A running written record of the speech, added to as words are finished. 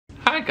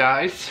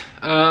guys.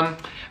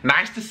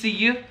 Nice to see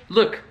you.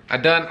 Look, I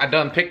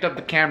done picked up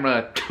the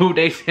camera 2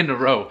 days in a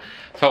row.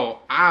 So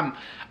I'm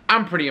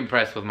pretty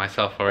impressed with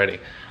myself already.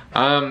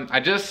 I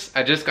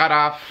just got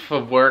off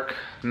of work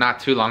not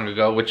too long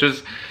ago,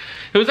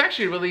 it was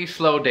actually a really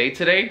slow day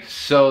today,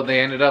 so they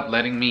ended up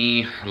letting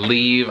me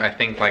leave, I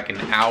think like an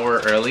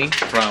hour early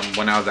from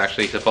when I was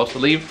actually supposed to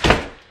leave.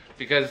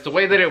 Because the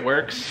way that it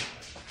works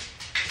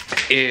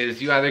is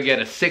you either get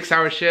a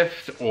 6-hour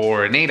shift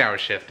or an 8-hour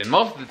shift. And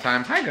most of the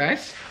time, hi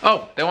guys.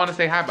 Oh, they want to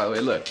say hi by the way.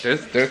 Look,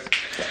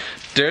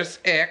 there's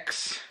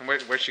X.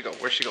 Where'd she go?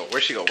 Where'd she go?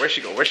 Where'd she go? Where'd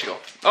she go? Where'd she go?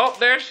 Oh,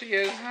 there she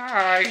is.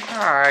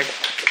 Hi.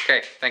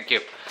 Okay, thank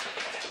you.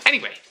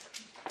 Anyway.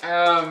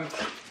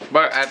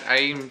 But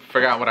I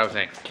forgot what I was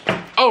saying.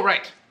 Oh,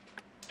 right.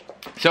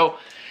 So,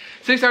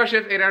 6-hour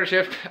shift, 8-hour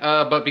shift.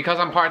 But because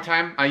I'm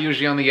part-time, I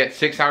usually only get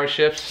 6-hour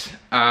shifts.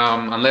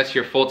 Unless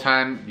you're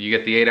full-time, you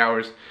get the 8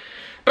 hours.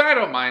 But I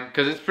don't mind,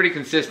 because it's pretty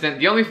consistent.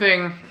 The only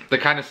thing that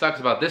kind of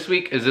sucks about this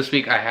week is this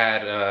week I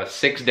had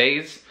 6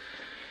 days.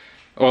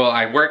 Well,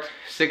 I worked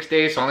 6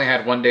 days, so I only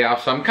had 1 day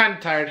off. So I'm kind of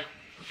tired,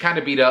 kind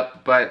of beat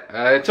up. But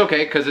it's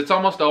okay, because it's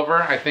almost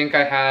over. I think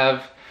I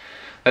have,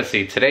 let's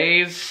see,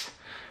 today's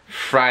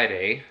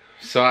Friday,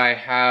 so I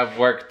have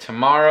work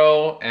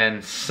tomorrow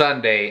and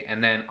Sunday,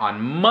 and then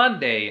on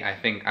Monday I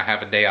think I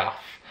have a day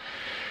off,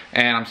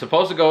 and I'm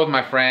supposed to go with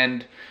my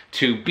friend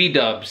to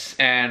B-Dubs.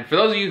 And for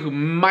those of you who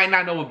might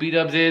not know what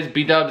B-Dubs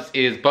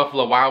is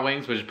Buffalo Wild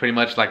Wings, which is pretty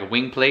much like a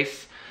wing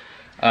place.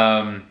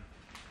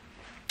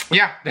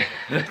 Yeah,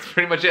 that's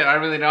pretty much it. I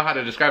don't really know how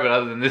to describe it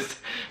other than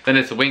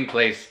it's a wing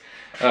place,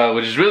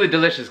 which is really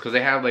delicious because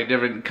they have like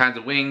different kinds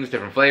of wings,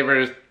 different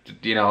flavors,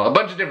 you know, a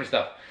bunch of different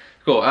stuff.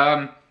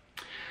 Cool.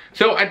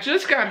 So I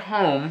just got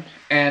home,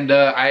 and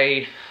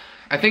I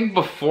think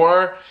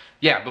before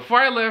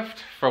I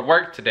left for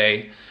work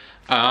today,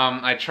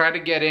 I tried to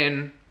get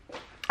in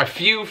a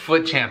few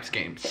Foot Champs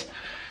games.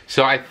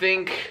 So I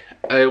think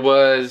it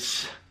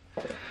was,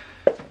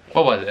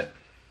 what was it?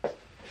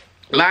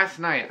 Last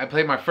night I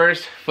played my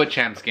first Foot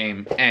Champs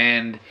game,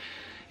 and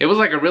it was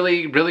like a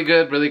really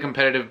good, really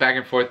competitive back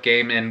and forth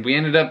game, and we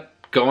ended up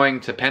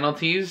going to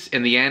penalties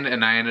in the end,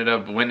 and I ended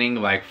up winning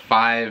like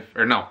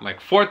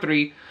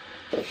 4-3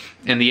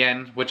 in the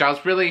end, which I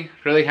was really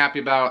happy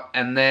about.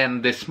 And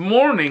then this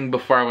morning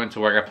before I went to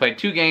work, I played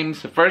 2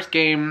 games. The first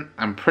game,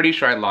 I'm pretty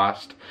sure I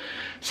lost.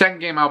 Second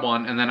game I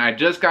won, and then I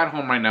just got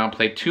home right now,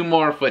 played 2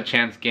 more Foot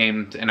Champs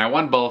games, and I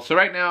won both. So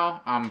right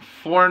now, I'm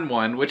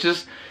 4-1, which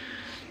is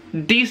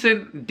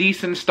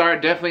decent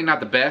start. Definitely not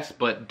the best,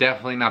 but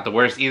definitely not the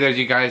worst either, as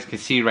you guys can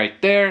see right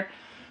there.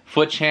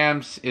 Foot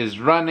Champs is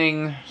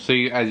running, so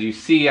as you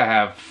see, I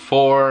have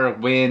 4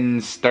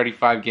 wins,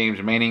 35 games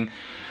remaining.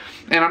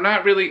 And I'm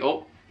not really,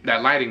 oh,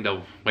 that lighting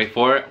though, wait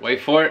for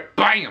it,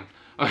 bam!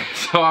 Okay,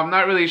 so I'm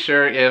not really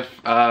sure if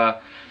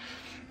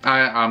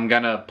I'm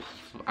gonna,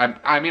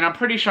 I mean, I'm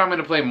pretty sure I'm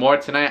gonna play more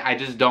tonight. I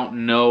just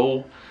don't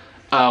know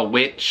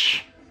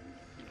which,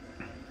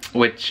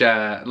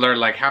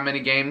 like how many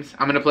games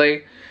I'm gonna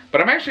play.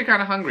 But I'm actually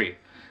kind of hungry,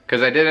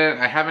 because I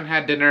haven't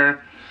had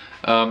dinner,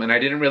 and I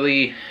didn't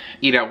really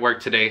eat at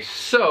work today.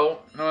 So,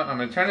 you know what, I'm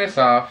gonna turn this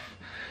off,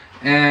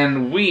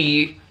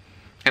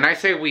 and I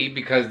say we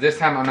because this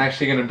time I'm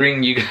actually gonna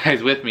bring you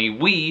guys with me.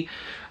 We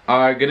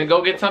are gonna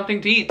go get something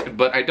to eat,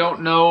 but I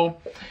don't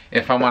know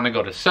if I wanna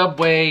go to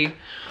Subway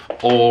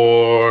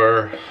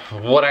or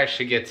what I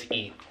should get to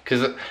eat.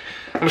 Cause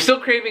I'm still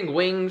craving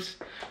wings,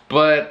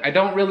 but I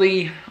don't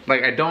really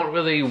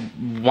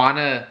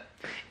wanna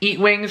eat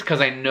wings, cause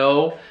I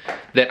know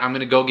that I'm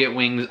gonna go get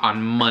wings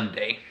on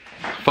Monday.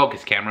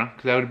 Focus, camera,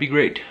 because that would be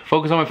great.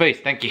 Focus on my face,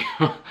 thank you.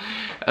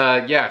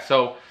 Yeah,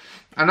 so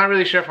I'm not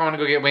really sure if I want to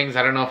go get wings.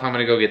 I don't know if I'm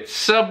going to go get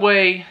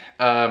Subway.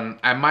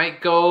 I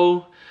might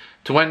go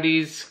to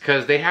Wendy's,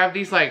 because they have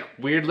these like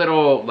weird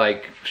little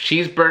like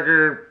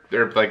cheeseburger,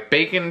 or like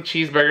bacon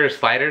cheeseburger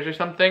sliders or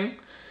something.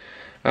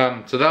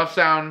 So that'll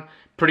sound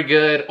pretty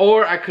good.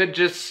 Or I could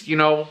just, you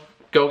know,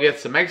 go get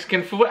some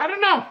Mexican food. I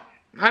don't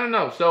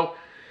know. So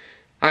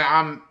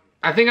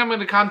I think I'm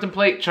going to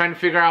contemplate trying to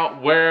figure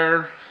out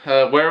where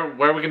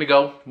we're gonna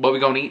go, what we're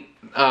gonna eat,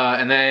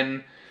 and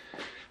then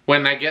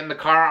when I get in the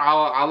car,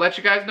 I'll let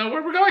you guys know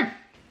where we're going.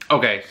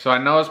 Okay, so I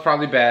know it's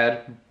probably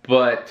bad,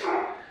 but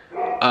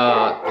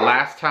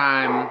last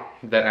time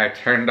that I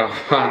turned on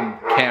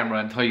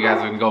camera and told you guys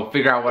I'm gonna go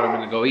figure out what I'm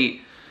gonna go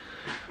eat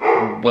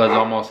was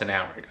almost an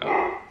hour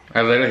ago.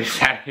 I literally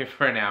sat here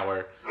for an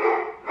hour.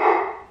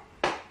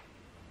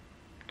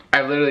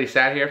 I've literally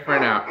sat here.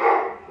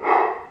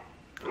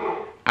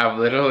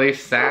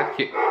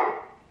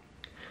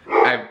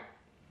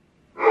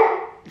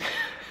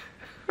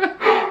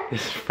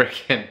 This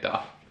freaking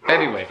dog.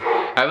 Anyway,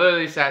 I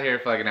literally sat here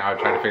for like an hour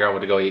trying to figure out what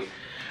to go eat.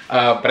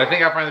 But I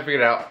think I finally figured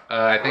it out.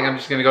 I think I'm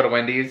just gonna go to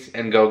Wendy's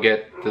and go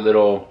get the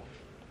little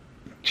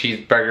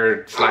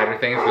cheeseburger slider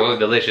things. Those are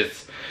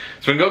delicious.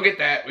 So we're gonna go get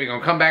that. We're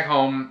gonna come back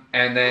home,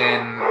 and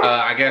then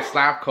I guess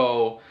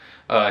Slavko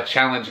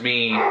challenged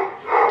me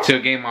to a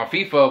game on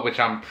FIFA, which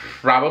I'm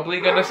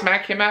probably gonna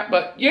smack him at.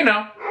 But you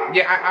know,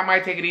 yeah, I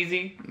might take it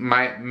easy.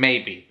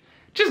 Maybe.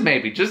 Just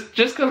maybe. Just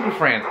because we're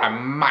friends, I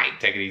might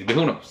take it easy, but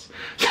who knows?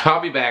 So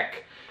I'll be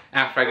back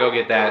after I go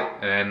get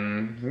that,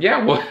 and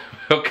yeah,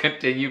 we'll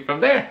continue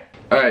from there.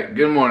 Alright,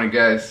 good morning,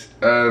 guys.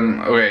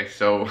 Okay,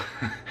 so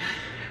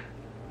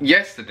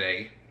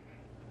yesterday,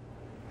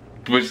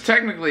 which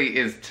technically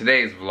is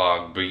today's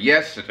vlog, but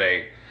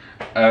yesterday,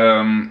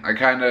 I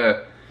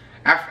kinda,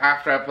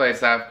 after I played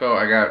Safco,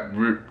 I got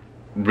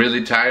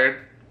really tired,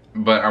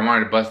 but I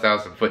wanted to bust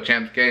out some foot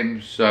champs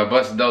games, so I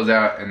busted those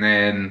out, and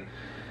then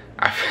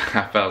I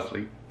fell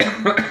asleep.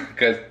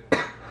 Because,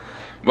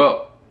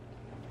 well,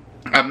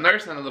 I'm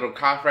nursing a little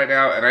cough right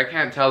now, and I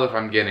can't tell if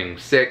I'm getting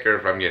sick or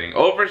if I'm getting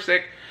over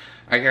sick.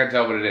 I can't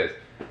tell what it is.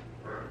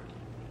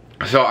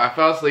 So I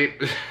fell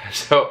asleep.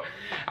 So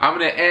I'm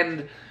gonna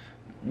end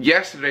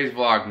yesterday's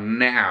vlog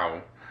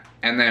now,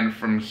 and then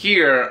from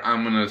here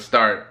I'm gonna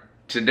start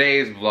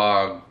today's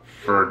vlog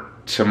for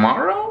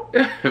tomorrow,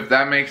 if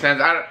that makes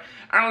sense. I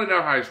don't really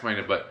know how to explain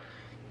it, but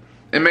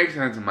it makes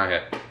sense in my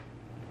head.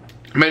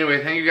 But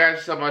anyway, thank you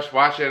guys so much for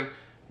watching.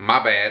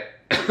 My bad.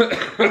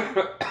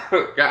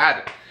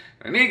 God,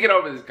 I need to get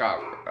over this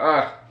cough.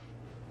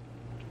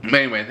 But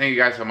anyway, thank you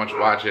guys so much for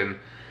watching.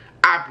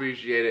 I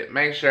appreciate it.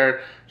 Make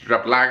sure to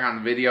drop a like on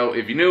the video.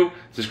 If you're new,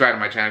 subscribe to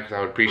my channel because I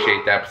would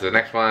appreciate that. For the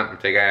next one, I'm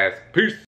taking guys. Peace.